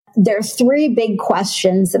there are three big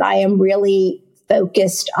questions that I am really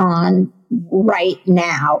focused on right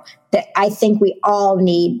now that I think we all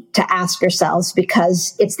need to ask ourselves,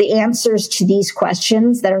 because it's the answers to these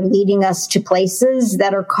questions that are leading us to places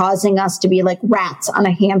that are causing us to be like rats on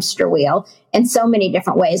a hamster wheel in so many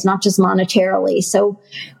different ways, not just monetarily. So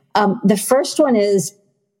the first one is,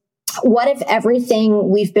 what if everything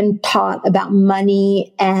we've been taught about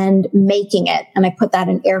money and making it, and I put that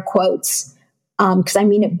in air quotes because I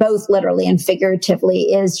mean it both literally and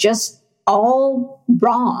figuratively, is just all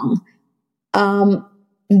wrong?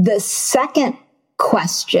 The second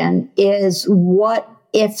question is, what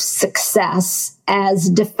if success as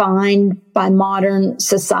defined by modern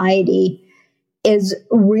society is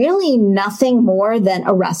really nothing more than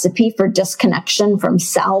a recipe for disconnection from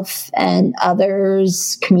self and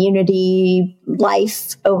others, community,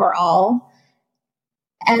 life overall?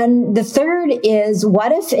 And the third is,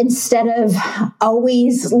 what if instead of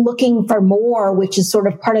always looking for more, which is sort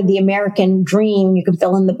of part of the American dream, you can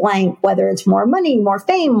fill in the blank, whether it's more money, more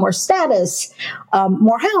fame, more status,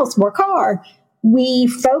 more house, more car, we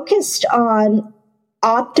focused on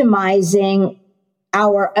optimizing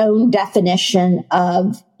our own definition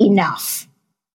of enough.